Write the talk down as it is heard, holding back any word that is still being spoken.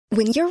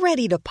When you're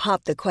ready to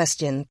pop the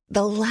question,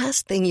 the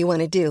last thing you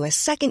want to do is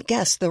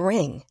second-guess the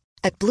ring.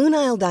 At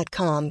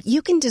BlueNile.com,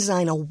 you can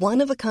design a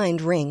one-of-a-kind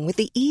ring with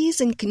the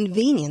ease and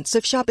convenience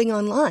of shopping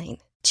online.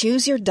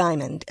 Choose your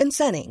diamond and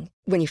setting.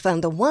 When you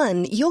find the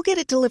one, you'll get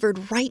it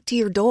delivered right to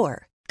your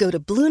door. Go to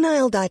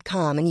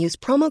BlueNile.com and use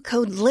promo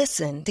code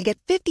LISTEN to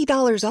get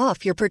 $50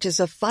 off your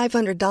purchase of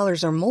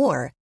 $500 or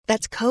more.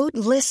 That's code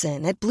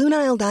LISTEN at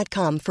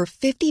BlueNile.com for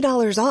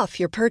 $50 off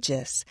your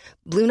purchase.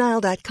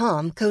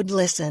 BlueNile.com, code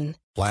LISTEN.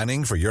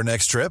 Planning for your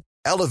next trip?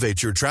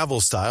 Elevate your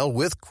travel style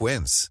with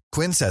Quince.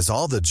 Quince has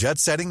all the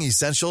jet-setting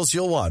essentials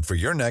you'll want for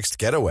your next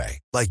getaway,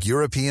 like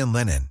European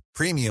linen,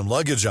 premium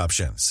luggage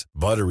options,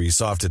 buttery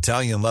soft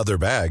Italian leather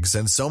bags,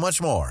 and so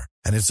much more.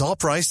 And it's all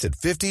priced at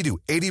 50 to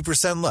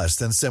 80% less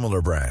than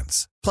similar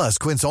brands. Plus,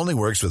 Quince only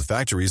works with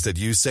factories that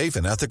use safe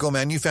and ethical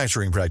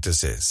manufacturing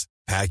practices.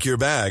 Pack your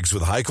bags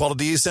with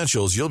high-quality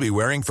essentials you'll be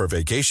wearing for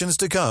vacations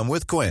to come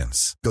with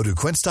Quince. Go to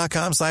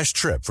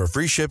quince.com/trip for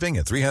free shipping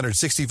and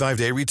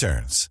 365-day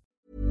returns.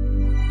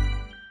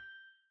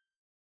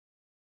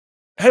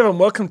 Hey everyone,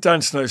 welcome to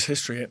Dan Snow's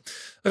History Hit.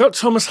 I got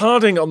Thomas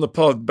Harding on the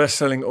pod,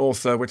 best-selling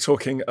author. We're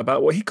talking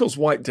about what he calls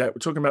white debt. We're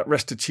talking about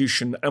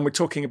restitution, and we're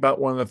talking about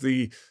one of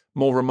the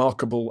more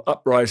remarkable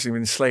uprising of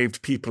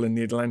enslaved people in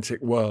the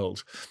Atlantic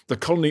world. The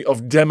colony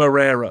of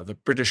Demerara, the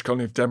British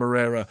colony of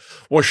Demerara,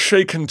 was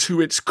shaken to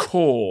its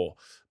core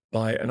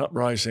by an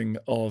uprising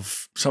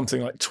of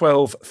something like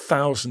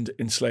 12,000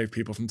 enslaved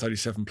people from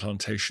 37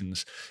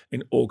 plantations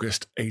in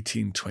August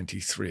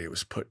 1823. It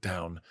was put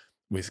down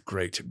with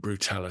great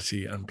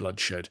brutality and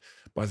bloodshed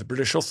by the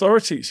British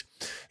authorities.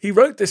 He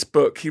wrote this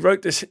book, he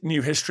wrote this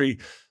new history,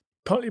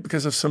 partly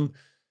because of some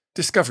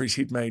discoveries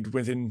he'd made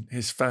within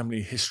his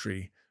family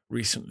history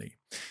recently.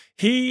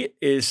 He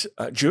is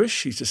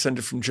Jewish. He's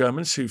descended from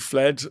Germans who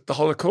fled the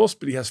Holocaust,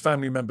 but he has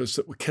family members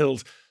that were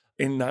killed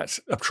in that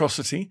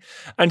atrocity.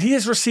 And he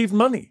has received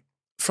money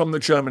from the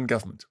German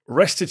government,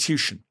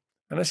 restitution.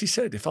 And as he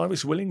said, if I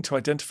was willing to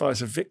identify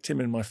as a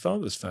victim in my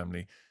father's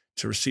family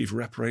to receive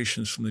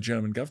reparations from the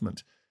German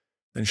government,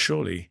 then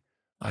surely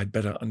I'd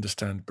better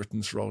understand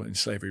Britain's role in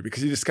slavery,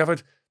 because he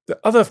discovered that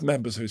other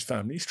members of his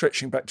family,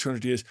 stretching back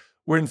 200 years,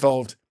 were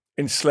involved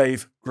in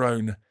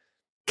slave-grown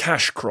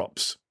cash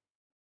crops.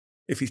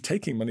 If he's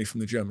taking money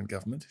from the German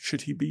government,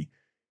 should he be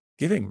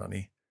giving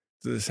money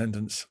to the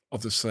descendants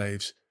of the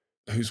slaves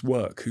whose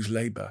work, whose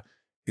labour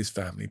his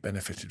family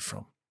benefited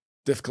from?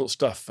 Difficult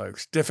stuff,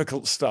 folks.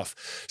 Difficult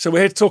stuff. So we're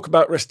here to talk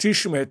about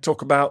restitution. We're here to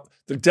talk about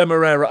the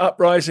Demerara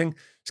uprising.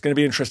 It's going to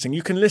be interesting.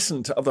 You can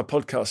listen to other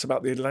podcasts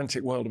about the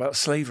Atlantic world, about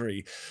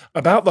slavery,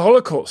 about the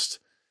Holocaust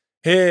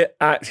here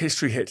at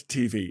History Hit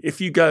TV. If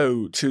you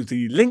go to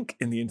the link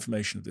in the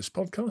information of this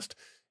podcast,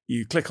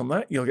 you click on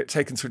that, you'll get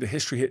taken through to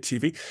History Hit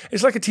TV.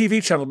 It's like a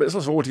TV channel, but there's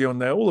lots of audio on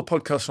there. All the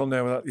podcasts are on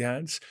there without the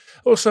ads.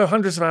 Also,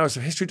 hundreds of hours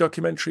of history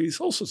documentaries,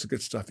 all sorts of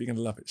good stuff. You're going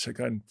to love it. So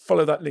go and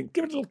follow that link.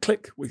 Give it a little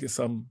click with your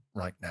thumb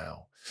right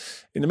now.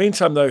 In the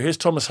meantime, though, here's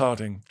Thomas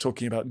Harding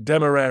talking about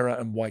Demerara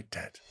and white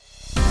debt.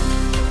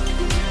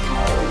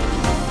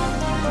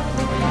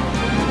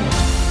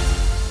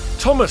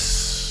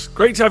 Thomas,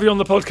 great to have you on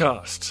the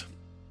podcast.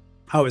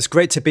 Oh, it's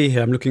great to be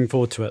here. I'm looking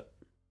forward to it.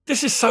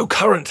 This is so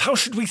current. How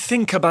should we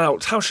think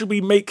about, how should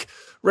we make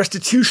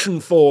restitution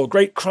for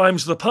great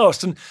crimes of the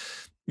past? And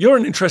you're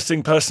an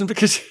interesting person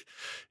because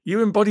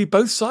you embody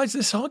both sides of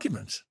this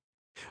argument.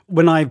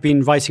 When I've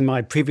been writing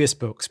my previous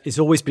books, it's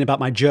always been about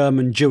my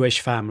German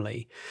Jewish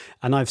family.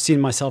 And I've seen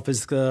myself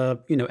as the,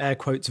 air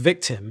quotes,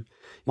 victim.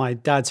 My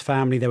dad's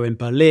family, they were in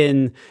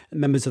Berlin.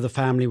 Members of the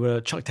family were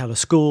chucked out of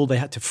school. They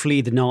had to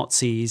flee the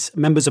Nazis.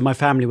 Members of my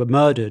family were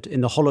murdered in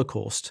the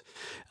Holocaust.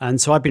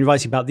 And so I've been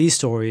writing about these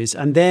stories.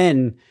 And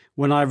then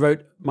when I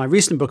wrote my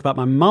recent book about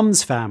my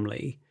mum's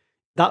family,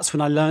 that's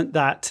when I learned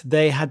that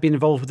they had been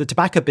involved with the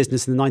tobacco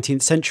business in the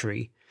 19th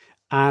century.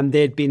 And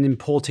they'd been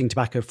importing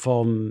tobacco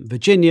from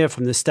Virginia,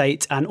 from the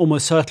States, and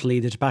almost certainly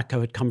the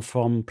tobacco had come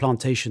from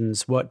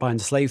plantations worked by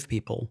enslaved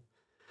people.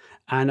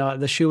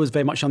 And the shoe was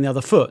very much on the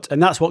other foot.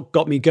 And that's what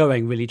got me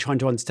going, really, trying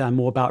to understand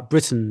more about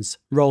Britain's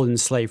role in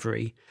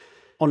slavery.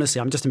 Honestly,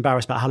 I'm just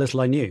embarrassed about how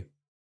little I knew.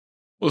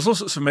 Well, there's all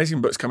sorts of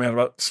amazing books coming out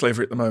about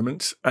slavery at the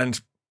moment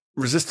and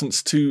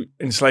resistance to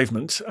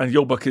enslavement. And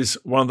your book is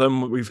one of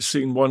them. We've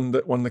seen one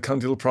that won the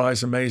Cundill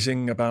Prize,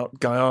 amazing, about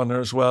Guyana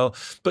as well.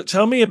 But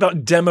tell me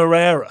about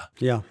Demerara,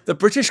 the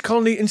British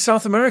colony in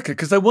South America,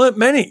 because there weren't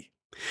many.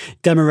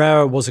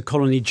 Demerara was a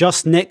colony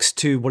just next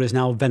to what is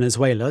now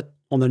Venezuela,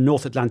 on the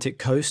North Atlantic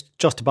coast,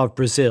 just above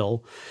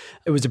Brazil.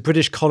 It was a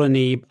British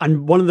colony,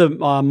 and one of the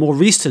more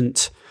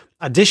recent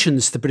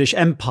additions to the British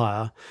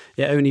Empire.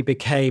 It only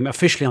became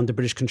officially under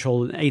British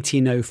control in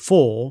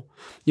 1804,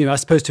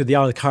 as opposed to the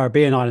other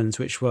Caribbean islands,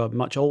 which were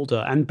much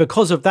older. And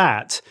because of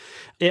that,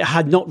 it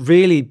had not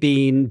really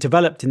been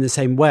developed in the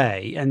same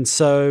way. And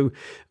so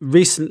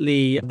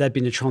recently, there'd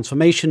been a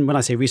transformation. When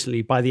I say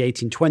recently, by the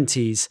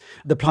 1820s,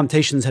 the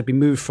plantations had been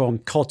moved from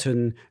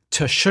cotton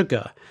to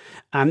sugar.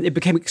 And it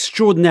became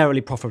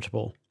extraordinarily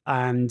profitable.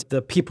 and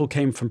the people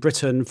came from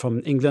Britain,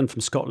 from England,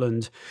 from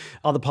Scotland,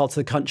 other parts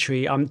of the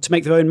country to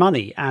make their own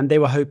money. And they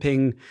were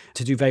hoping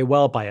to do very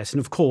well by it. And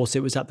of course,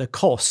 it was at the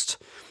cost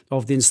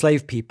of the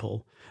enslaved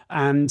people.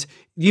 And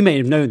you may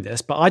have known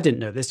this, but I didn't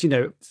know this.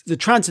 The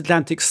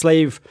transatlantic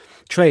slave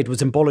trade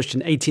was abolished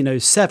in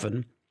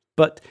 1807,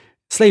 but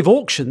slave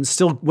auctions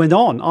still went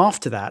on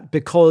after that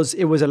because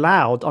it was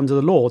allowed under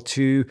the law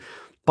to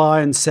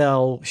buy and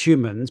sell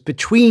humans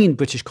between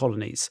British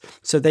colonies.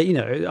 So that,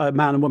 a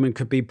man and woman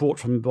could be brought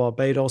from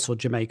Barbados or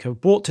Jamaica,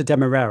 brought to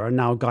Demerara,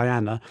 now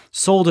Guyana,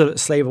 sold at a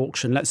slave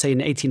auction, let's say in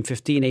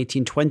 1815,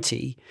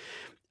 1820,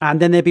 and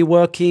then they'd be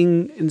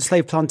working in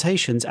slave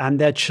plantations, and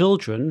their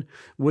children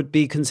would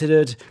be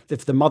considered,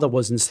 if the mother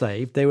was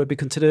enslaved, they would be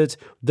considered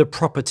the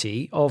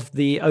property of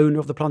the owner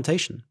of the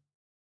plantation.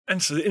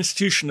 And so the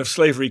institution of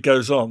slavery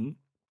goes on.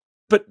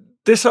 But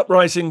this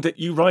uprising that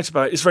you write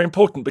about is very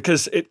important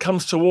because it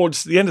comes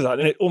towards the end of that,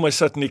 and it almost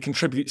certainly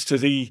contributes to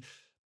the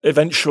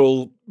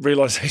eventual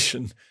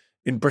realization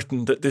in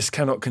Britain that this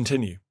cannot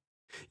continue.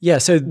 Yeah,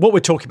 so what we're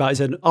talking about is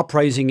an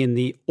uprising in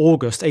the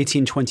August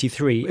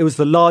 1823. It was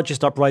the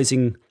largest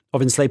uprising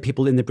of enslaved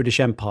people in the British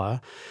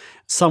Empire,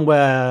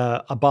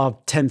 somewhere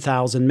above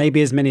 10,000,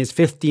 maybe as many as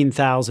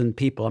 15,000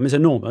 people. I mean, it's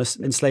enormous.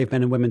 Enslaved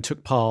men and women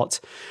took part,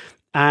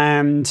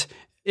 and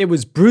it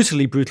was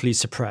brutally, brutally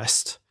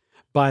suppressed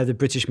by the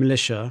British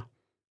militia.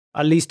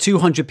 At least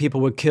 200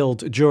 people were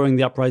killed during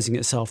the uprising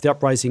itself. The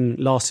uprising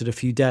lasted a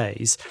few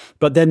days.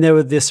 But then there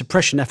were the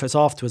suppression efforts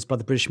afterwards by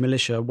the British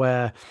militia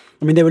where,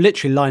 they were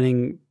literally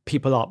lining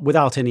people up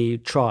without any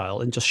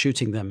trial and just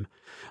shooting them.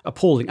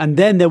 Appalling. And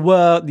then there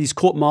were these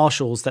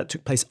court-martials that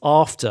took place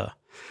after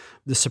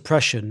the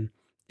suppression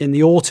in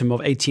the autumn of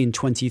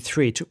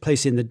 1823. It took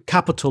place in the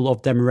capital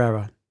of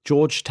Demerara,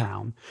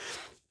 Georgetown.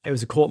 It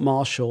was a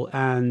court-martial,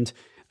 and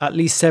at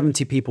least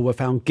 70 people were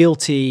found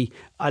guilty.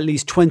 At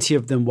least 20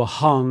 of them were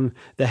hung,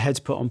 their heads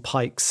put on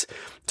pikes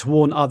to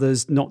warn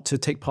others not to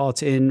take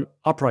part in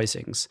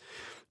uprisings.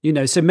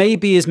 So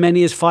maybe as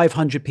many as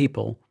 500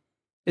 people.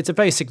 It's a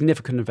very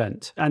significant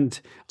event. And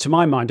to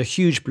my mind, a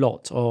huge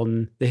blot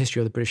on the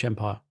history of the British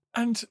Empire.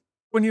 And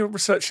when you're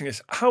researching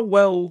this, how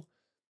well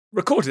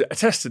recorded,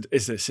 attested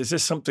is this? Is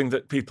this something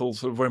that people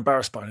sort of were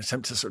embarrassed by and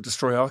attempt to sort of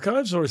destroy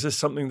archives? Or is this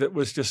something that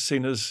was just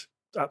seen as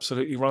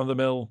absolutely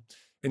run-of-the-mill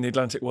in the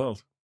Atlantic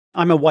world?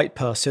 I'm a white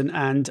person,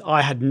 and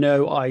I had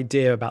no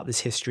idea about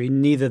this history,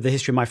 neither the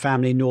history of my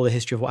family nor the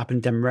history of what happened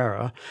in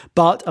Demerara.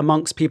 But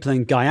amongst people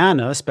in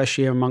Guyana,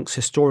 especially amongst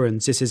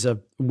historians, this is a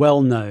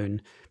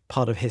well-known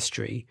part of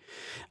history.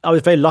 I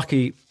was very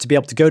lucky to be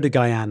able to go to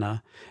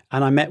Guyana,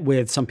 and I met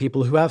with some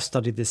people who have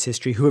studied this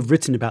history, who have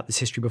written about this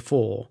history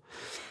before.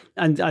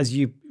 And as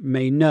you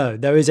may know,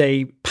 there is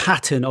a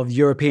pattern of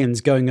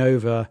Europeans going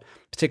over,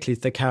 particularly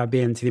to the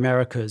Caribbean, to the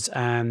Americas,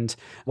 and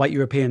white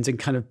Europeans, and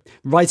kind of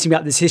writing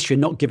about this history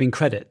and not giving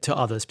credit to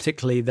others,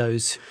 particularly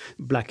those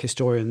Black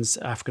historians,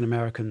 African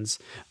Americans.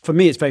 For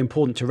me, it's very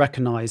important to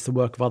recognize the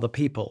work of other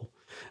people,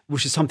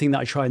 which is something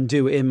that I try and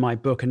do in my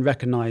book, and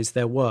recognize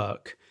their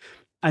work.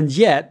 And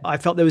yet, I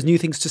felt there was new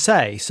things to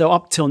say. So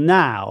up till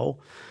now,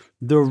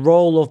 the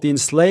role of the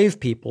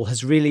enslaved people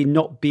has really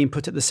not been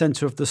put at the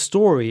center of the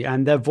story,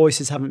 and their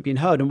voices haven't been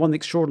heard. And one of the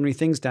extraordinary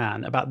things,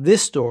 Dan, about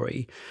this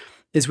story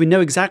is we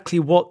know exactly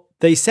what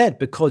they said,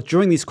 because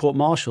during these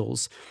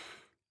court-martials,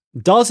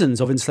 dozens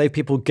of enslaved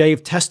people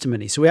gave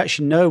testimony. So we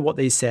actually know what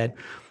they said.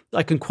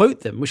 I can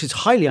quote them, which is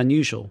highly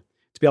unusual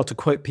to be able to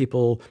quote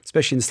people,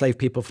 especially enslaved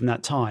people from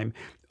that time.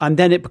 And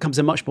then it becomes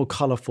a much more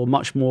colorful,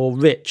 much more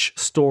rich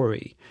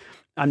story.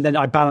 And then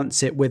I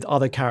balance it with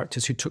other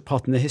characters who took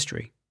part in the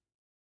history.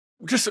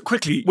 Just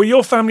quickly, were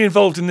your family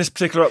involved in this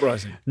particular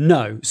uprising?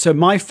 No. So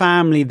my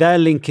family, their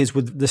link is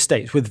with the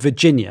States, with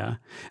Virginia.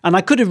 And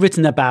I could have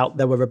written about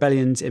there were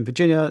rebellions in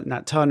Virginia,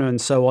 Nat Turner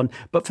and so on.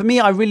 But for me,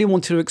 I really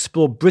wanted to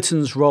explore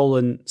Britain's role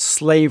in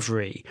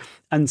slavery.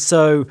 And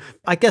so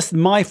I guess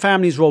my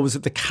family's role was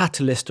at the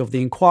catalyst of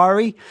the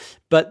inquiry.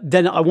 But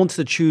then I wanted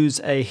to choose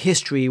a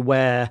history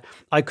where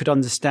I could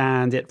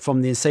understand it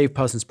from the enslaved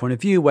person's point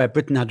of view, where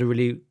Britain had a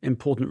really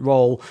important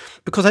role.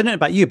 Because I don't know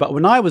about you, but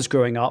when I was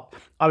growing up,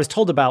 I was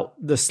told about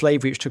the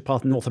slavery which took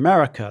part in North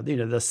America,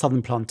 the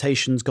southern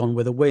plantations gone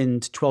with the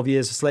wind, 12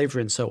 years of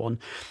slavery and so on.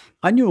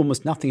 I knew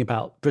almost nothing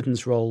about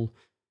Britain's role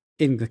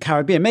in the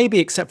Caribbean, maybe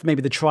except for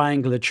maybe the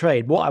triangular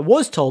trade. What I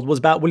was told was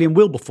about William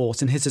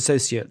Wilberforce and his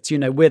associates.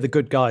 We're the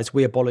good guys,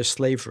 we abolished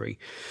slavery.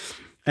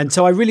 And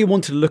so I really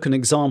wanted to look at an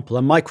example,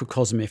 a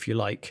microcosm, if you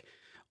like,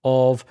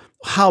 of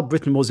how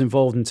Britain was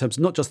involved in terms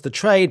of not just the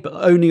trade, but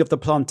owning of the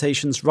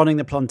plantations, running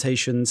the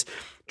plantations,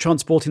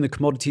 transporting the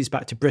commodities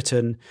back to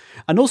Britain,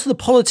 and also the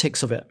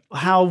politics of it.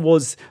 How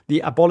was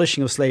the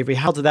abolishing of slavery?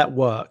 How did that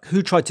work?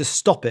 Who tried to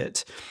stop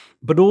it?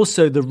 But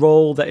also the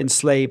role that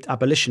enslaved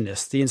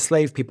abolitionists, the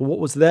enslaved people, what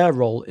was their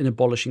role in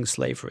abolishing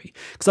slavery?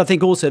 Because I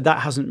think also that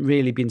hasn't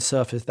really been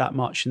surfaced that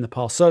much in the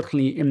past,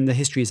 certainly in the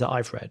histories that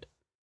I've read.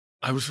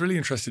 I was really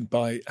interested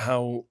by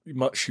how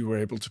much you were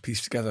able to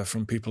piece together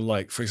from people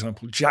like, for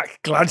example, Jack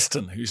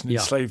Gladstone, who's an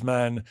enslaved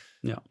man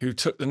who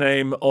took the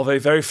name of a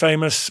very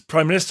famous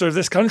prime minister of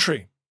this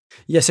country.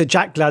 Yeah, so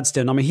Jack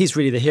Gladstone, I mean, he's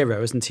really the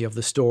hero, isn't he, of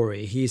the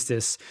story? He's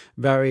this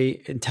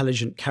very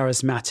intelligent,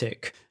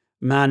 charismatic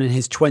man in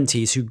his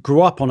 20s who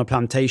grew up on a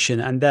plantation,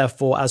 and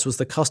therefore, as was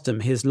the custom,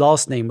 his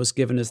last name was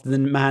given as the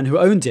man who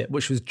owned it,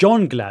 which was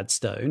John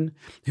Gladstone,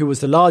 who was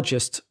the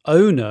largest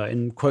owner,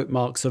 in quote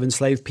marks, of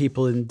enslaved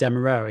people in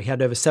Demerara. He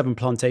had over 7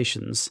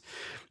 plantations,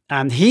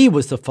 and he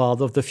was the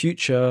father of the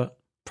future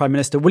Prime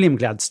Minister William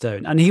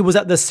Gladstone, and he was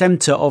at the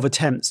centre of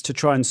attempts to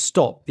try and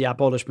stop the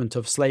abolishment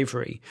of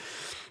slavery.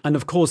 And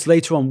of course,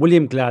 later on,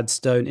 William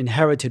Gladstone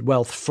inherited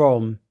wealth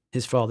from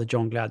his father,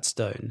 John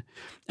Gladstone.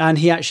 And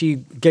he actually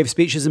gave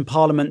speeches in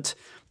Parliament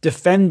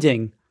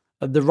defending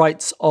the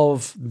rights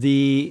of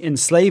the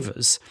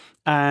enslavers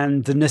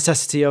and the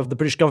necessity of the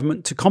British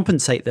government to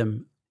compensate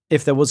them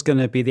if there was going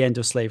to be the end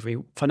of slavery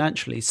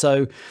financially.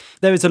 So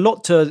there is a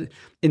lot to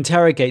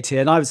interrogate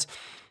here. And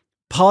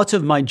part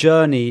of my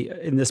journey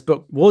in this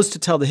book was to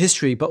tell the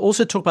history, but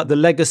also talk about the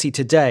legacy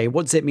today.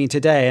 What does it mean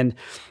today? And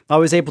I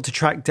was able to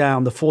track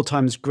down the 4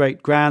 times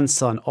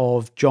great-grandson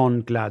of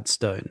John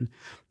Gladstone,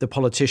 the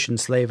politician,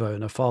 slave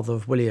owner, father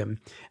of William.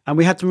 And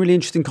we had some really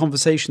interesting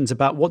conversations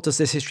about what does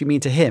this history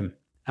mean to him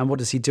and what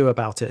does he do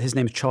about it. His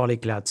name is Charlie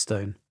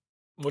Gladstone.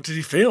 What did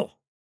he feel?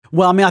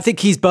 Well, I mean, I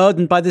think he's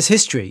burdened by this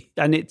history,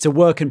 and it's a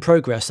work in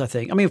progress, I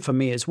think. I mean, for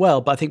me as well,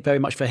 but I think very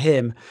much for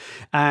him.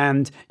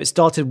 And it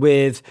started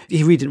with,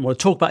 he really didn't want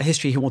to talk about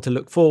history. He wanted to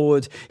look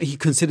forward. He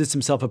considers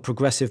himself a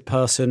progressive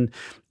person.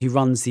 He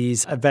runs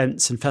these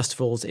events and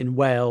festivals in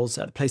Wales,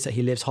 at the place that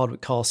he lives,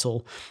 Hardwick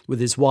Castle, with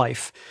his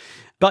wife.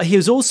 But he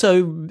was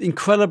also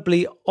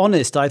incredibly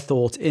honest, I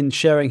thought, in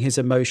sharing his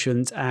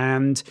emotions.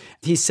 And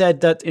he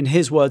said that, in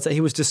his words, that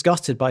he was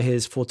disgusted by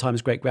his 4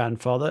 times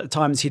great-grandfather. At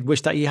times he'd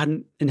wished that he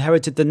hadn't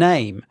inherited the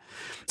name.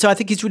 So I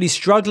think he's really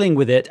struggling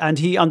with it. And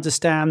he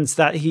understands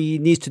that he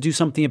needs to do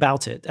something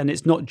about it. And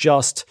it's not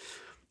just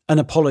an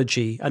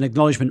apology, an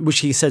acknowledgement,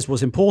 which he says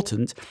was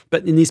important,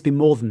 but it needs to be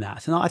more than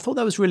that. And I thought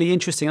that was really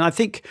interesting. And I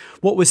think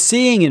what we're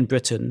seeing in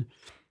Britain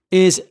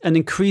is an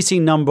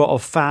increasing number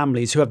of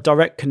families who have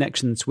direct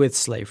connections with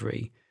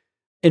slavery,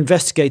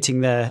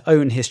 investigating their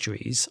own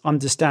histories,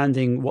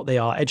 understanding what they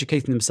are,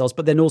 educating themselves,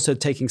 but then also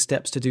taking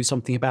steps to do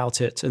something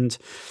about it. And,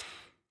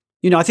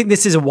 I think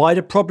this is a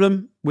wider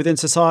problem within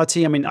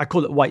society. I mean, I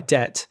call it white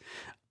debt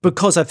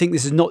because I think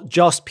this is not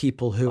just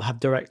people who have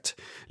direct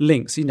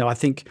links. I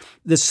think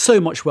there's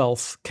so much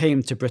wealth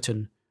came to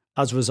Britain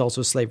as a result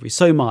of slavery,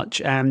 so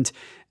much. And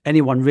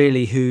anyone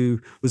really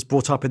who was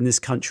brought up in this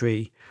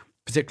country,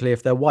 particularly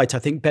if they're white, I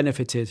think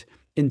benefited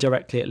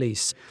indirectly at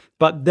least.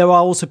 But there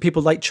are also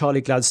people like Charlie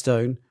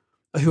Gladstone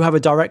who have a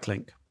direct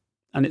link,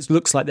 and it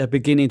looks like they're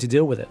beginning to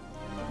deal with it.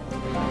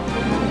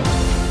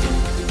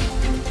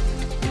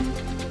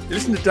 You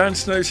listen to Dan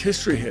Snow's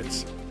History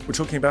Hits. We're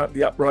talking about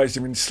the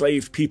uprising of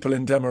enslaved people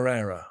in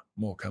Demerara.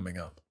 More coming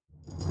up.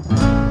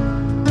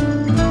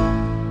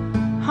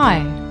 Hi,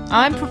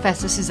 I'm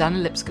Professor Susanna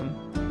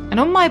Lipscomb, and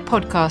on my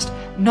podcast,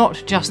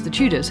 Not Just the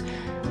Tudors,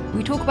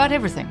 we talk about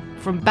everything,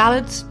 from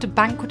ballads to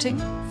banqueting,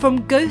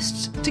 from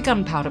ghosts to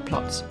gunpowder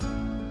plots.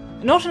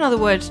 Not, in other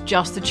words,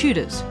 just the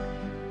Tudors,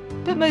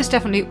 but most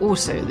definitely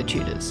also the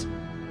Tudors.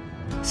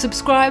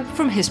 Subscribe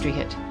from History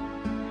Hit,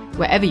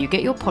 wherever you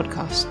get your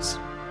podcasts.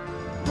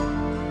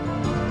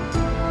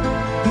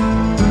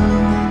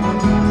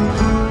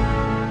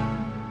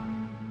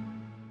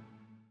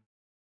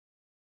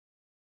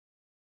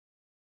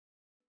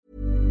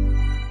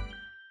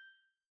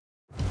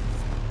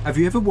 Have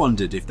you ever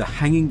wondered if the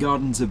Hanging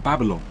Gardens of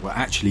Babylon were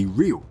actually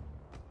real?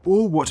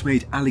 Or what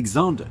made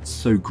Alexander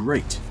so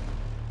great?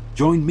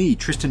 Join me,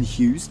 Tristan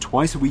Hughes,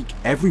 twice a week,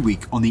 every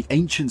week on the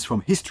Ancients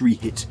from History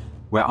Hit,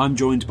 where I'm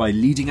joined by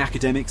leading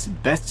academics,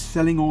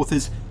 best-selling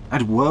authors,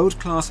 and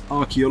world-class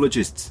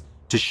archaeologists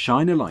to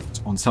shine a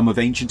light on some of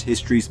ancient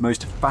history's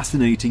most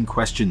fascinating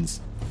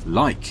questions,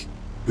 like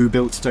who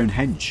built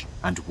Stonehenge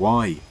and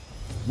why?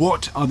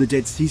 What are the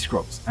Dead Sea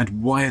Scrolls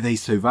and why are they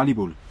so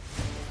valuable?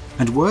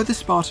 And were the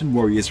Spartan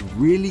warriors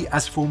really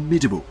as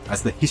formidable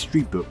as the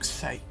history books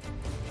say?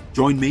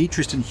 Join me,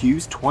 Tristan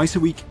Hughes, twice a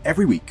week,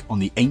 every week on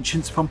the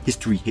Ancients from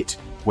History Hit,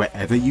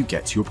 wherever you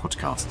get your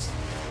podcasts.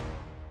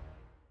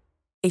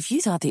 If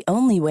you thought the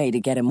only way to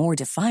get a more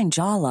defined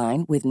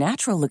jawline with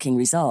natural-looking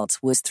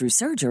results was through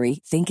surgery,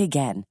 think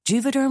again.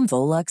 Juvederm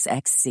Volux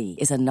XC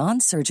is a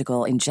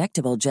non-surgical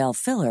injectable gel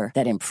filler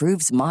that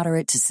improves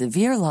moderate to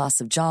severe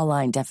loss of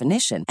jawline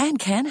definition and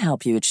can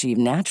help you achieve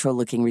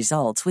natural-looking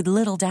results with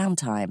little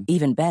downtime.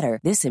 Even better,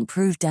 this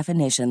improved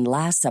definition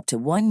lasts up to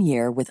 1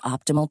 year with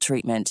optimal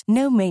treatment.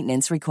 No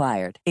maintenance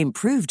required.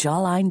 Improve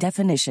jawline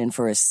definition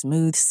for a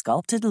smooth,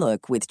 sculpted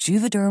look with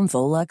Juvederm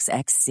Volux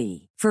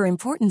XC. For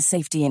important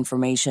safety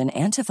information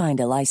and to find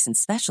a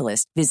licensed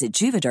specialist, visit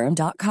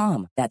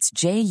Juvederm.com. That's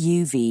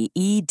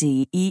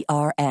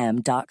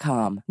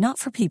JUVEDERM.com. Not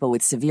for people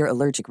with severe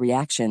allergic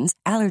reactions,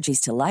 allergies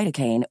to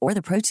lidocaine, or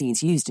the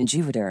proteins used in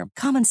Juvederm.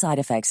 Common side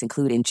effects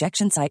include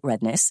injection site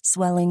redness,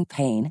 swelling,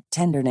 pain,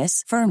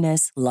 tenderness,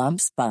 firmness,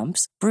 lumps,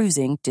 bumps,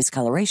 bruising,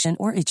 discoloration,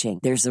 or itching.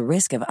 There's a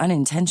risk of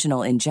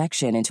unintentional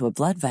injection into a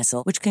blood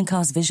vessel, which can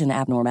cause vision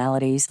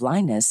abnormalities,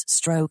 blindness,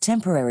 stroke,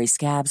 temporary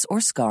scabs,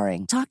 or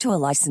scarring. Talk to a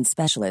licensed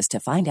specialist to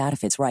find out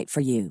if it's right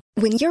for you.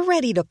 When you're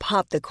ready to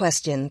pop the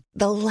question,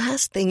 the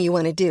last thing you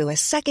want to do is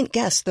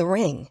second-guess the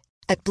ring.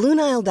 At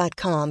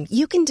BlueNile.com,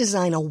 you can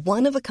design a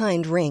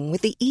one-of-a-kind ring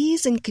with the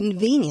ease and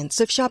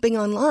convenience of shopping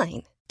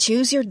online.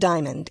 Choose your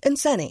diamond and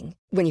setting.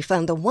 When you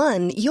find the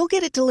one, you'll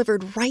get it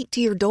delivered right to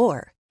your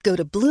door. Go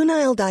to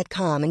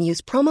BlueNile.com and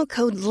use promo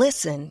code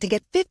LISTEN to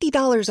get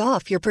 $50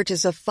 off your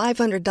purchase of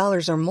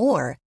 $500 or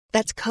more.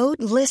 That's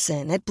code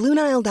LISTEN at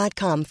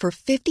BlueNile.com for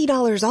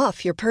 $50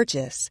 off your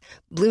purchase.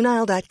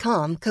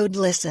 BlueNile.com, code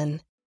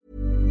LISTEN.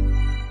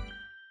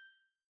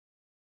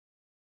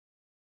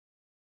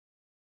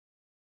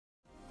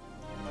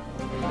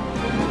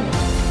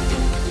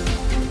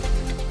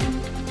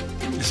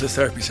 It's a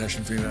therapy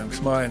session for you, man,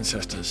 because my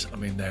ancestors, I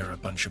mean, they're a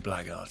bunch of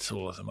blackguards,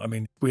 all of them. I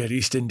mean, we had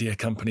East India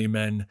Company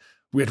men,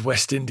 we had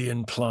West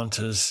Indian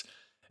planters,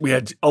 we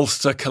had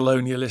Ulster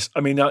colonialists.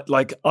 I mean,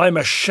 I'm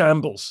a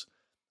shambles.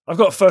 I've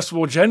got a First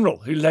War general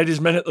who led his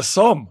men at the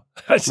Somme.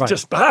 That's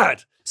just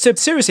bad. So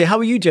seriously, how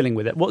are you dealing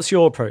with it? What's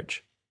your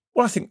approach?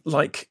 Well, I think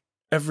like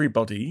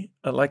everybody,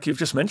 like you've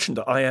just mentioned,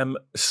 I am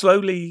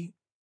slowly,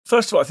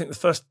 first of all, I think the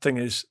first thing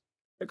is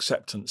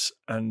acceptance.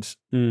 And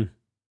the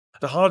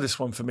hardest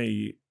one for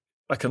me,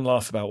 I can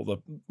laugh about all the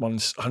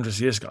ones hundreds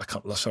of years ago.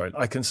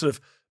 I can sort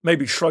of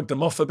maybe shrug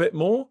them off a bit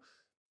more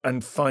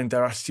and find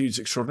their attitudes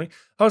extraordinary.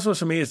 Hardest one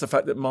for me is the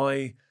fact that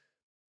my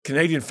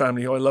Canadian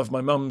family, who I love,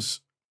 my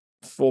mum's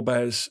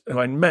forebears, who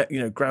I met,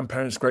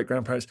 grandparents,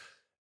 great-grandparents,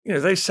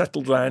 they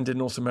settled land in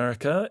North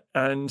America,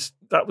 and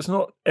that was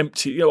not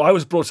empty. I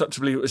was brought up to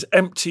believe it was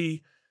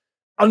empty,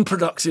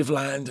 unproductive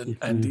land,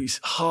 and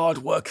these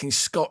hard-working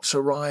Scots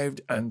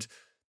arrived and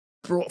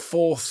brought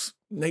forth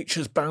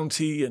nature's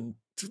bounty and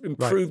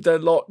improved their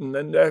lot, and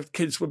then their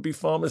kids would be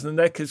farmers, and then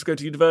their kids would go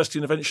to university,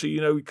 and eventually,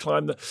 we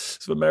climb the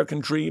sort of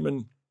American dream,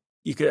 and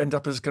you could end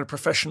up as kind of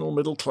professional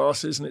middle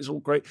classes, and it's all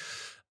great.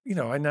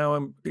 I now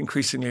am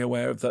increasingly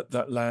aware of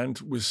that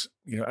land was,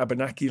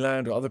 Abenaki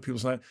land or other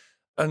people's land.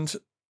 And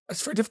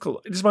it's very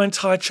difficult. It is my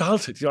entire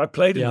childhood. I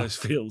played in those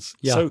fields.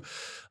 Yeah. So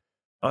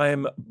I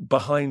am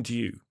behind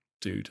you,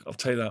 dude. I'll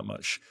tell you that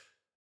much.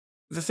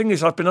 The thing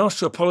is, I've been asked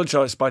to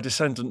apologize by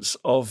descendants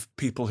of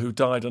people who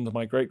died under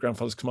my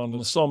great-grandfather's command on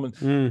the Somme.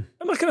 And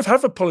I kind of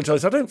have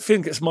apologized. I don't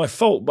think it's my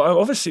fault, but I'm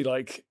obviously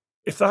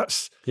if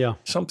that's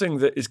something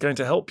that is going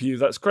to help you,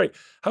 that's great.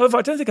 However,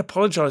 I don't think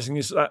apologizing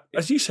is that,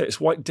 as you say,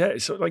 it's white debt.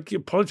 It's like you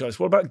apologize.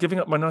 What about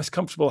giving up my nice,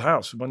 comfortable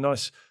house with my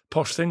nice,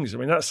 posh things? I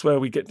mean, that's where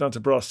we get down to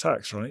brass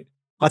tacks, right?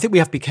 I think we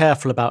have to be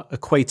careful about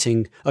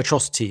equating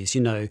atrocities,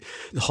 the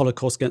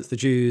Holocaust against the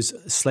Jews,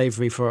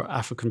 slavery for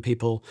African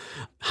people.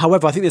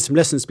 However, I think there's some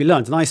lessons to be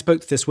learned. And I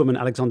spoke to this woman,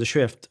 Alexander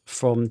Schrift,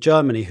 from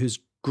Germany, whose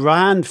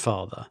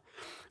grandfather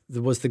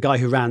was the guy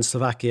who ran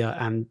Slovakia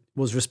and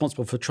was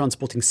responsible for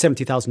transporting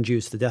 70,000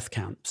 Jews to the death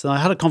camp. So I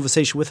had a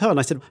conversation with her and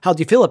I said, how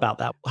do you feel about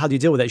that? How do you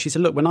deal with it? She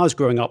said, look, when I was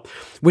growing up,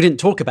 we didn't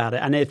talk about it.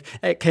 And if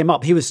it came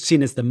up, he was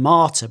seen as the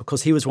martyr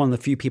because he was one of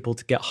the few people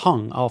to get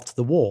hung after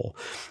the war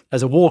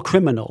as a war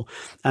criminal.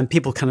 And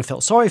people kind of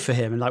felt sorry for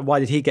him and why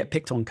did he get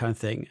picked on kind of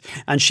thing.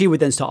 And she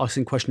would then start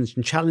asking questions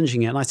and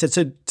challenging it. And I said,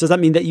 so does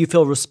that mean that you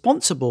feel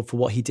responsible for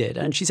what he did?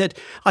 And she said,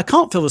 I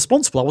can't feel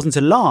responsible. I wasn't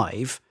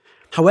alive.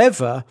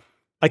 However,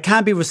 I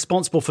can be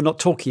responsible for not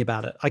talking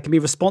about it. I can be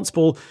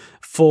responsible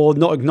for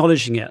not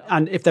acknowledging it.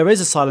 And if there is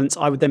a silence,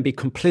 I would then be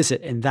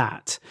complicit in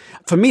that.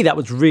 For me, that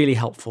was really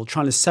helpful,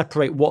 trying to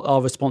separate what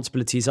our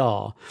responsibilities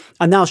are.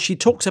 And now she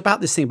talks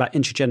about this thing about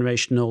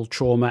intergenerational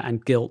trauma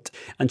and guilt,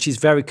 and she's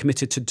very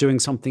committed to doing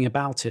something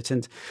about it.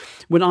 And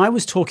when I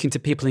was talking to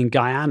people in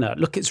Guyana,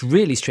 look, it's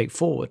really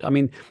straightforward. I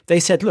mean,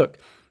 they said, look,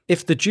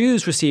 if the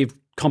Jews received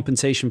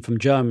compensation from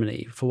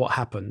Germany for what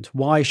happened,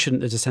 why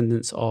shouldn't the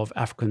descendants of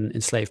African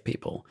enslaved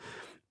people?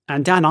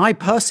 And Dan, I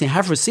personally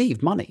have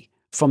received money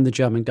from the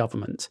German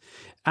government.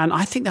 And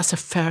I think that's a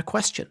fair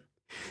question.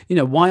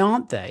 Why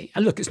aren't they?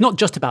 And look, it's not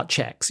just about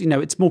checks.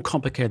 It's more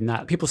complicated than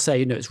that. People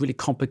say, it's really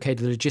complicated.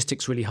 The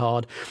logistics really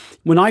hard.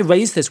 When I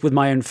raised this with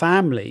my own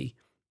family,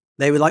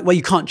 they were like, well,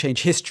 you can't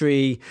change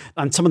history.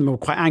 And some of them were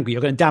quite angry.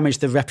 You're going to damage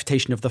the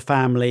reputation of the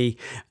family.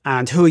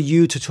 And who are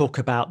you to talk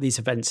about these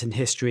events in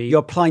history? You're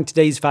applying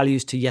today's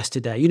values to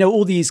yesterday.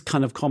 All these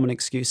kind of common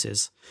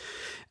excuses.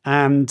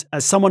 And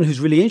as someone who's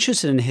really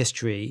interested in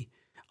history,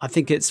 I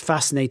think it's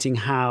fascinating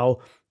how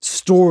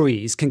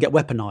stories can get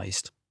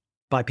weaponized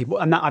by people.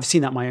 And I've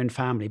seen that in my own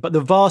family. But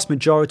the vast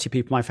majority of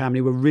people in my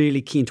family were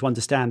really keen to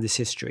understand this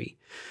history.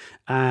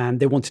 And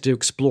they wanted to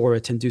explore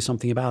it and do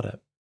something about it.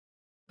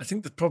 I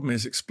think the problem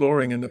is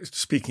exploring and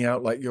speaking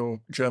out like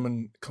your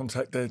German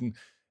contact did. And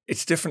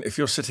it's different if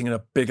you're sitting in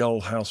a big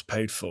old house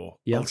paid for,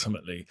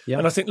 ultimately. Yeah.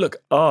 And I think, look,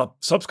 our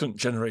subsequent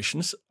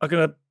generations are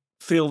going to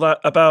feel that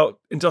about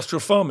industrial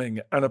farming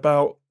and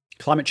about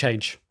climate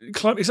change.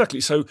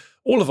 Exactly. So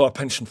all of our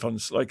pension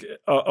funds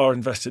are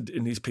invested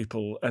in these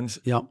people. And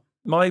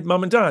my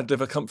mum and dad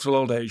live a comfortable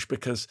old age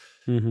because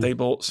they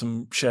bought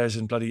some shares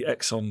in bloody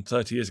Exxon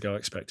 30 years ago, I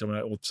expect,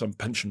 or some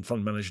pension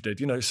fund manager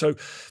did, So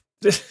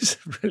this is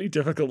a really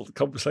difficult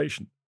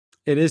conversation.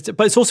 It is,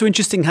 but it's also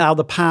interesting how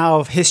the power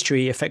of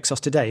history affects us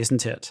today,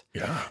 isn't it?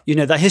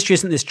 Yeah. That history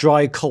isn't this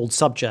dry, cold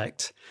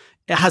subject.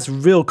 It has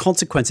real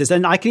consequences.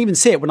 And I can even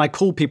see it when I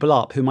call people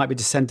up who might be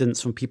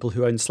descendants from people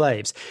who owned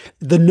slaves.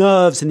 The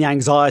nerves and the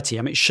anxiety,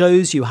 it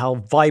shows you how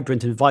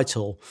vibrant and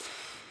vital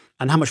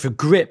and how much of a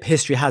grip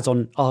history has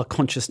on our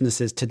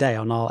consciousnesses today,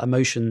 on our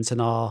emotions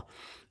and our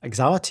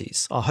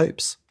anxieties, our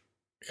hopes.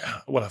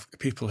 Yeah, well,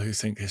 people who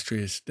think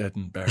history is dead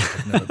and buried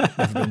have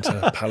never been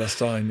to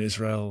Palestine,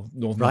 Israel,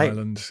 Northern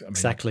Ireland.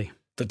 Exactly.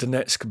 The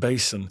Donetsk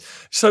Basin.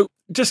 So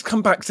just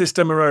come back to this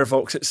Demerara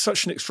Volks. It's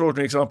such an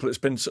extraordinary example. It's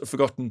been sort of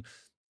forgotten.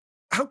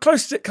 How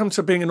close did it come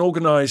to being an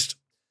organised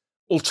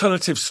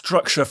alternative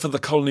structure for the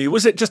colony?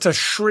 Was it just a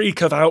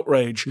shriek of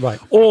outrage? Right.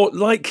 Or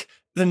like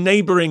the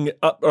neighbouring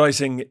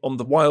uprising on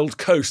the Wild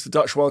Coast, the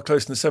Dutch Wild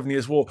Coast in the 7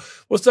 Years' War,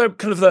 was there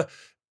kind of the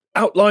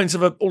outlines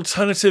of an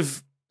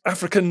alternative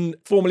African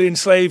formerly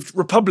enslaved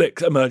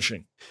republic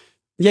emerging?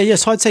 Yeah.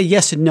 So I'd say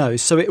yes and no.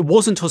 So it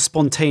wasn't a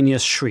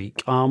spontaneous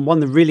shriek. One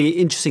of the really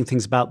interesting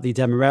things about the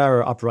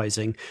Demerara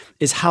uprising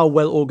is how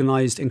well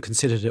organised and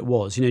considered it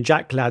was.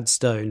 Jack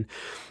Gladstone,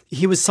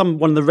 he was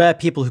one of the rare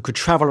people who could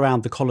travel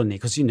around the colony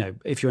because,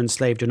 if you're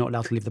enslaved, you're not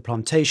allowed to leave the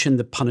plantation.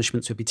 The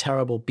punishments would be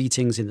terrible,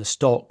 beatings in the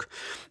stock.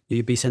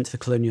 You'd be sent to the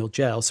colonial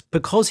jails.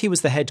 Because he was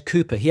the head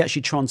cooper, he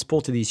actually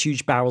transported these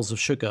huge barrels of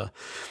sugar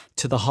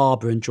to the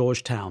harbour in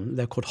Georgetown.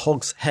 They're called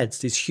hogsheads,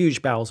 these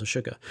huge barrels of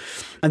sugar.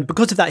 And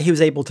because of that, he was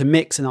able to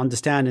mix and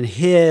understand and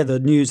hear the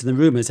news and the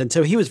rumours. And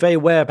so he was very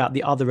aware about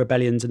the other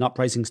rebellions and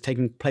uprisings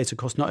taking place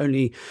across not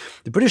only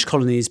the British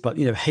colonies, but,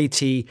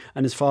 Haiti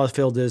and as far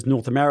afield as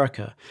North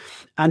America.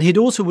 And he'd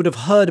also would have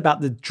heard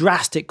about the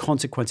drastic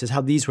consequences,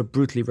 how these were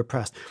brutally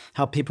repressed,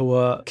 how people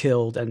were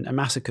killed and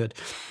massacred.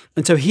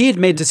 And so he had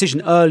made a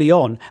decision early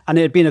on, and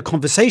it had been a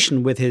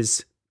conversation with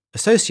his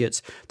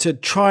associates to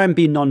try and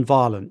be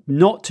non-violent,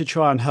 not to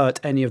try and hurt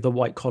any of the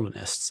white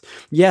colonists.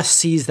 Yes,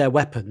 seize their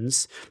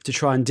weapons to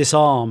try and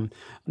disarm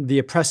the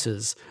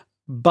oppressors,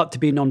 but to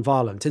be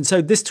non-violent. And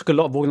so this took a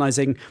lot of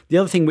organising. The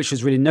other thing which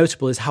was really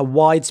notable is how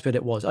widespread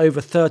it was.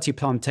 Over 30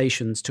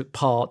 plantations took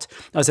part.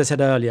 As I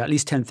said earlier, at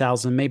least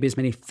 10,000, maybe as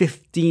many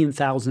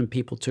 15,000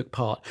 people took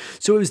part.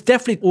 So it was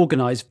definitely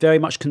organised, very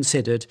much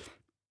considered.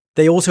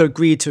 They also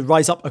agreed to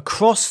rise up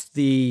across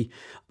the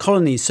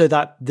colonies so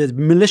that the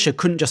militia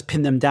couldn't just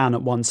pin them down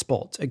at one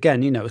spot.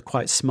 Again, it was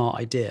quite a smart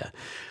idea.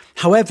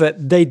 However,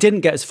 they didn't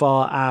get as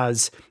far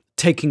as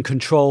taking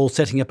control,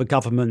 setting up a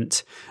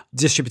government,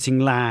 distributing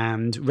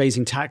land,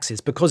 raising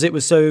taxes, because it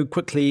was so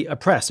quickly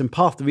oppressed. And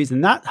part of the reason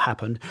that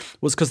happened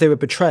was because they were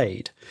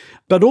betrayed.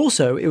 But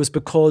also it was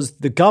because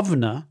the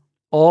governor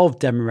of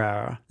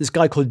Demerara, this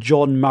guy called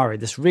John Murray,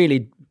 this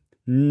really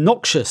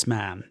noxious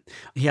man,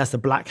 he has the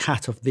black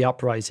hat of the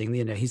uprising,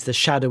 he's the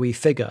shadowy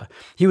figure.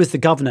 He was the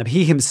governor.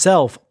 He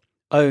himself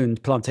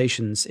owned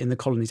plantations in the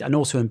colonies and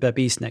also in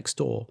Berbice next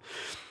door.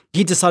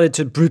 He decided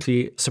to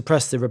brutally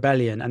suppress the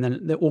rebellion and then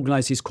they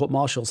organised these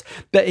court-martials.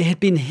 But it had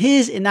been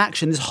his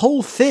inaction, this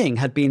whole thing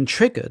had been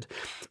triggered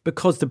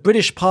because the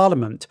British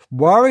Parliament,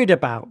 worried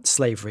about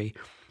slavery,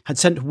 had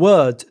sent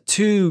word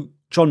to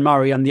John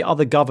Murray and the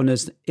other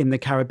governors in the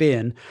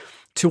Caribbean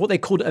to what they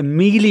called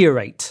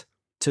ameliorate,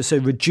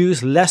 to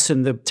reduce,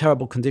 lessen the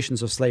terrible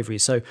conditions of slavery.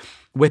 So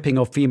whipping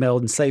of female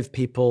enslaved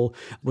people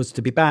was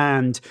to be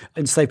banned.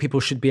 Enslaved people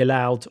should be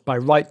allowed by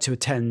right to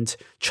attend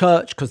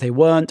church because they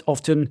weren't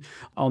often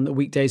on the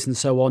weekdays and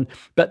so on.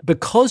 But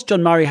because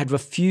John Murray had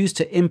refused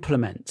to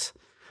implement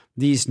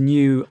these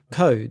new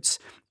codes,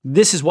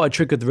 this is what had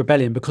triggered the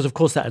rebellion because, of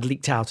course, that had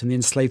leaked out and the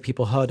enslaved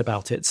people heard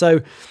about it.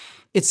 So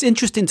it's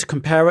interesting to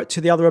compare it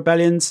to the other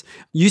rebellions.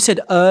 You said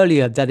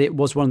earlier that it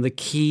was one of the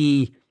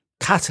key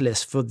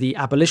catalyst for the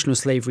abolition of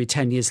slavery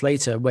 10 years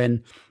later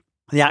when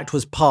the act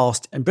was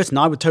passed in Britain.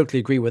 I would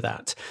totally agree with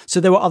that. So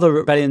there were other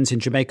rebellions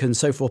in Jamaica and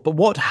so forth. But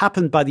what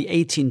happened by the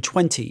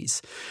 1820s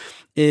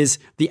is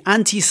the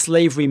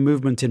anti-slavery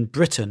movement in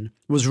Britain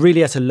was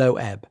really at a low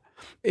ebb.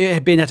 It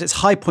had been at its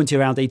high point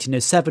around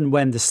 1807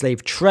 when the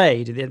slave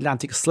trade, the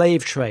Atlantic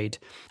slave trade,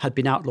 had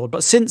been outlawed.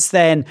 But since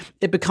then,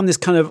 it became this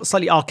kind of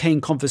slightly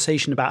arcane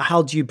conversation about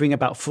how do you bring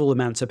about full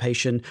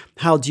emancipation?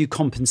 How do you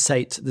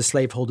compensate the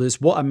slaveholders?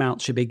 What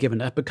amount should be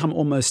given? It had become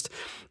almost,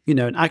 an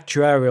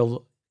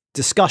actuarial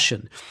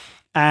discussion.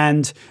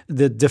 And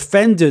the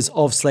defenders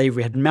of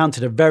slavery had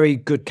mounted a very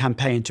good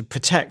campaign to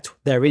protect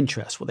their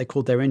interests, what they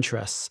called their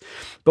interests.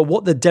 But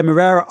what the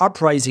Demerara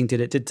uprising did,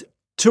 it did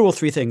two or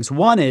three things.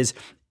 One is,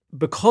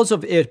 because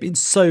of it being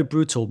so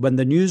brutal, when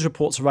the news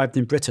reports arrived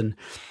in Britain,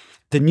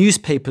 the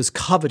newspapers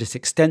covered it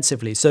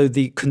extensively. So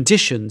the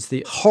conditions,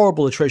 the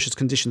horrible, atrocious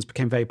conditions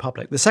became very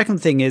public. The second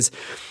thing is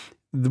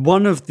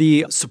One of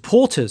the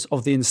supporters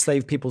of the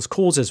enslaved people's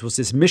causes was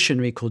this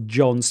missionary called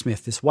John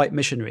Smith, this white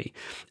missionary.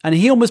 And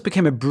he almost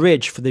became a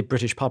bridge for the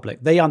British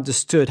public. They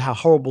understood how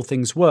horrible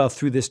things were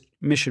through this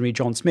missionary,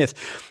 John Smith,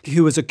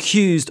 who was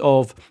accused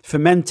of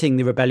fomenting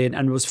the rebellion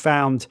and was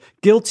found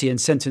guilty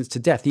and sentenced to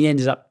death. He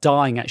ended up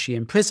dying actually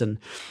in prison.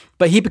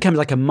 But he became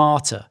like a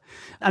martyr.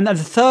 And then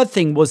the third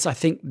thing was, I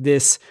think,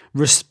 this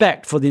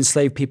respect for the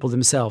enslaved people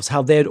themselves,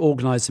 how they had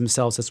organized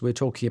themselves, as we're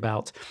talking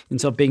about,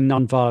 instead of being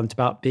nonviolent,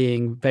 about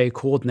being very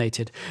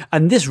coordinated.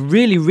 And this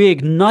really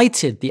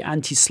reignited the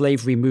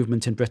anti-slavery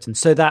movement in Britain,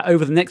 so that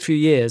over the next few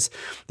years,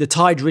 the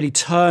tide really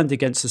turned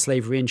against the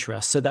slavery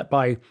interests, so that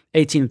by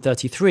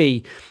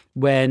 1833,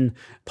 when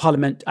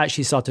Parliament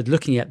actually started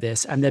looking at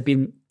this, and there'd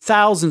been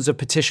thousands of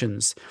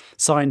petitions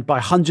signed by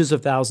hundreds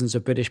of thousands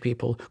of British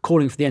people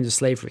calling for the end of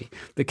slavery,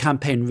 the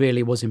campaign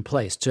really was in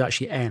place to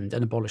actually end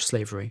and abolish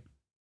slavery.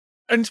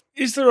 And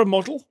is there a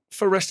model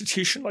for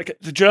restitution? Like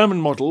the German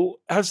model,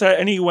 has there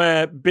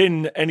anywhere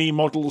been any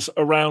models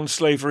around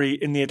slavery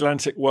in the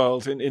Atlantic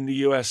world, in the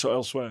US or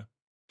elsewhere?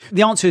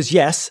 The answer is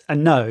yes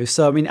and no.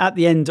 So, I mean, at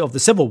the end of the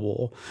Civil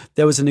War,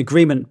 there was an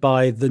agreement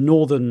by the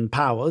northern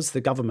powers,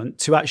 the government,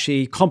 to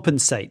actually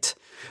compensate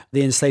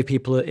the enslaved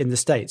people in the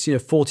States,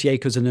 40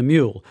 acres and a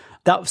mule.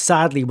 That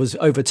sadly was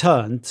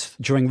overturned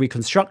during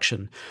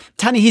Reconstruction.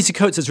 Ta-Nehisi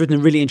Coates has written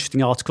a really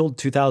interesting article,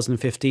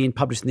 2015,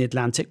 published in The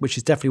Atlantic, which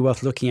is definitely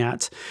worth looking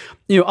at.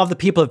 Other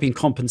people have been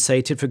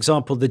compensated. For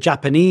example, the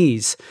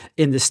Japanese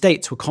in the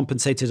States were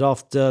compensated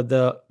after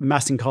the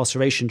mass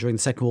incarceration during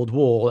the Second World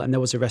War, and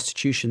there was a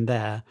restitution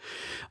there.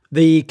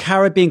 The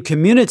Caribbean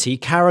community,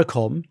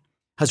 CARICOM,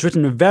 has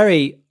written a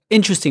very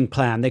interesting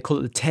plan. They call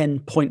it the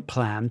 10-point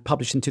plan,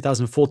 published in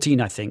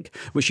 2014, I think,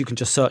 which you can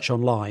just search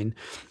online.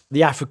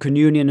 The African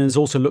Union has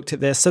also looked at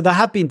this. So there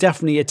have been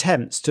definitely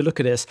attempts to look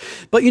at this.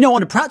 But,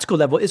 on a practical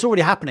level, it's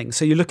already happening.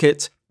 So you look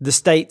at the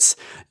States,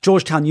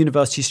 Georgetown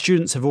University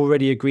students have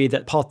already agreed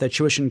that part of their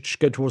tuition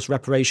should go towards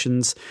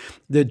reparations.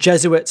 The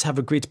Jesuits have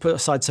agreed to put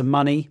aside some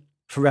money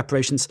for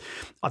reparations,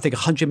 I think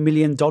 $100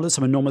 million,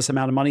 some enormous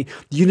amount of money.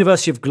 The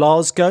University of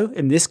Glasgow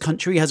in this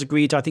country has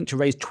agreed, I think, to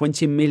raise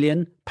 £20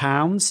 million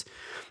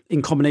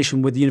in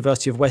combination with the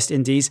University of West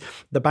Indies,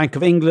 the Bank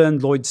of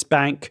England, Lloyds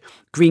Bank,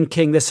 Greene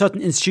King. There's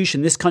certain institutions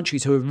in this country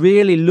who are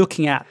really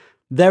looking at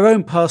their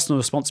own personal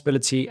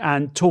responsibility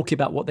and talking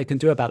about what they can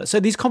do about it.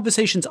 So these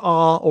conversations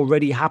are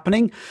already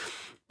happening,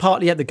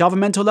 partly at the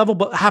governmental level,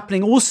 but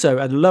happening also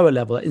at a lower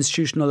level, at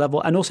institutional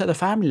level, and also at the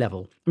family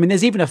level. I mean,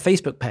 there's even a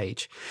Facebook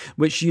page,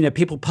 which,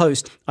 people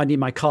post, I need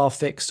my car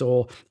fixed,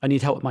 or I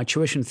need help with my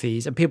tuition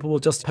fees, and people will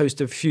just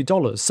post a few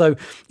dollars. So,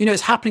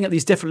 it's happening at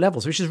these different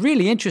levels, which is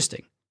really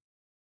interesting.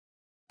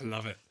 I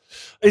love it.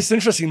 It's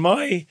interesting.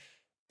 My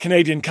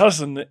Canadian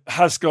cousin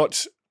has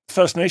got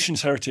First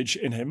Nations heritage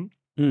in him.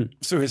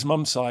 Through his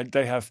mum's side,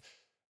 they have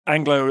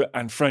Anglo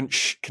and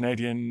French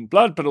Canadian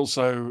blood, but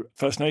also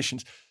First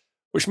Nations,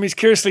 which means,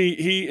 curiously,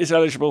 he is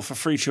eligible for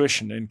free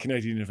tuition in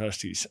Canadian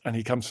universities. And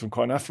he comes from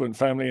quite an affluent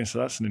family. And so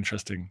that's an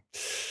interesting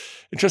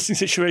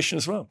situation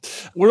as well.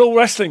 We're all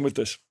wrestling with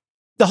this.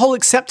 The whole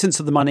acceptance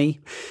of the money,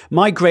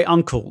 my great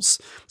uncles.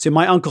 So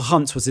my Uncle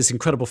Hans was this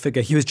incredible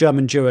figure. He was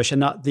German Jewish.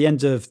 And at the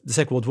end of the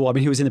Second World War,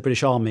 he was in the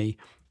British Army.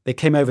 They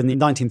came over in the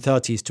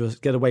 1930s to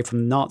get away from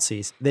the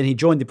Nazis. Then he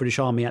joined the British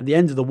Army. At the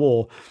end of the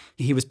war,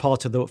 he was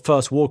part of the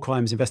first war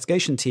crimes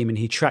investigation team, and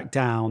he tracked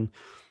down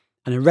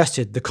and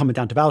arrested the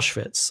commandant of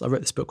Auschwitz. I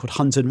wrote this book called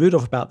Hans and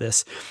Rudolf about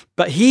this.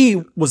 But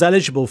he was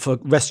eligible for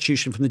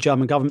restitution from the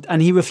German government,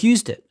 and he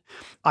refused it.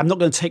 I'm not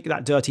going to take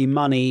that dirty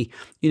money.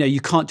 You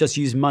can't just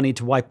use money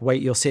to wipe away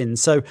your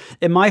sins. So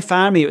in my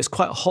family, it was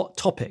quite a hot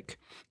topic.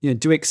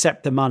 Do we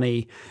accept the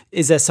money?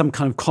 Is there some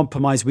kind of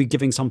compromise? We're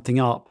giving something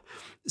up.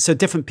 So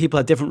different people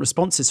have different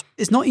responses.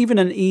 It's not even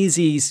an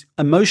easy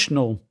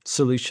emotional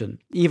solution,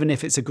 even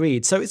if it's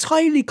agreed. So it's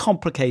highly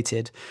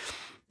complicated.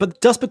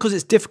 But just because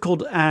it's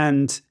difficult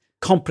and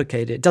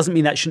complicated doesn't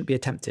mean that shouldn't be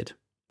attempted.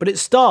 But it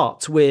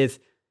starts with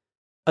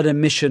an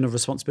admission of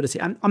responsibility.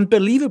 And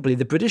unbelievably,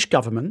 the British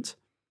government,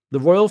 the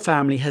royal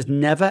family, has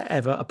never,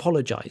 ever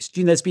apologized.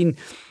 There's been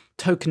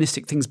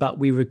tokenistic things about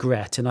we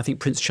regret. And I think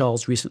Prince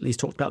Charles recently has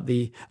talked about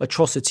the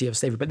atrocity of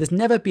slavery, but there's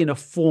never been a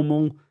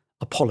formal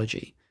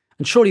apology.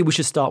 And surely we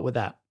should start with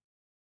that.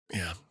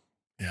 Yeah,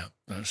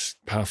 that's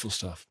powerful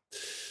stuff.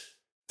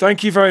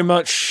 Thank you very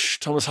much,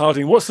 Thomas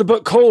Harding. What's the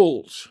book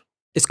called?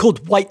 It's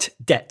called White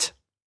Debt.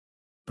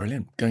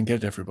 Brilliant. Go and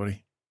get it,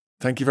 everybody.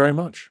 Thank you very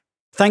much.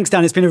 Thanks,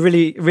 Dan. It's been a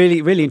really,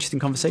 really, really interesting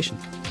conversation.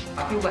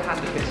 I feel the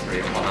hand of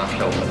history upon our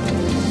shoulders.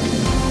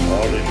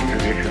 All this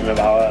tradition of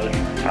ours,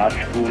 our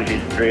school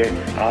history,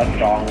 our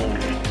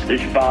songs,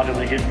 this part of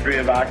the history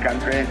of our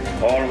country,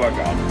 all were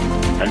gone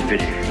and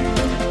finished.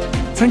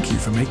 Thank you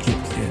for making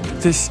it to the end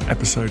of this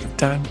episode of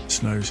Dan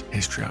Snow's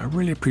History. I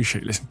really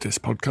appreciate listening to this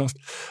podcast.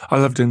 I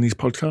love doing these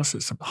podcasts.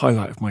 It's a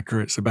highlight of my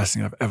career. It's the best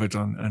thing I've ever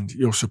done. And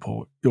your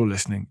support, your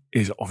listening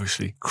is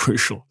obviously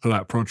crucial to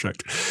that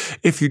project.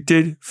 If you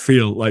did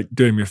feel like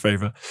doing me a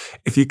favor,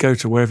 if you go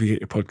to wherever you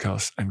get your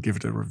podcasts and give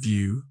it a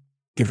review,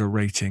 give it a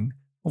rating,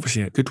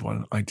 obviously a good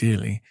one,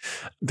 ideally,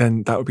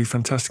 then that would be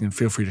fantastic, and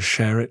feel free to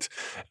share it.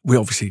 We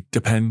obviously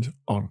depend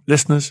on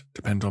listeners,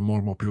 depend on more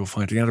and more people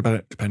finding out about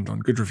it, depend on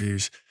good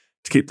reviews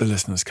to keep the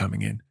listeners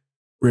coming in.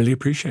 Really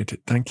appreciate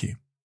it. Thank you.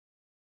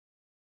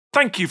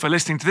 Thank you for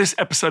listening to this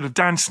episode of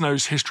Dan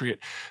Snow's History Hit.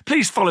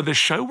 Please follow this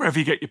show wherever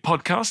you get your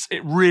podcasts.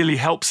 It really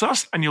helps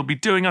us, and you'll be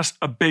doing us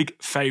a big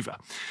favour.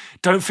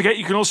 Don't forget,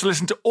 you can also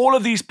listen to all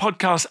of these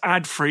podcasts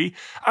ad-free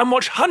and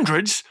watch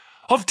hundreds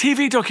of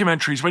TV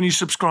documentaries when you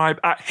subscribe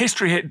at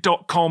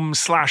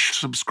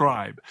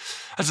historyhit.com/subscribe.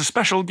 As a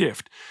special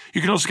gift,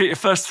 you can also get your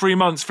first 3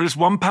 months for just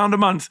 £1 a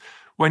month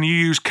when you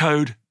use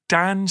code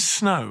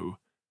DANSNOW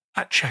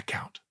at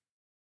checkout.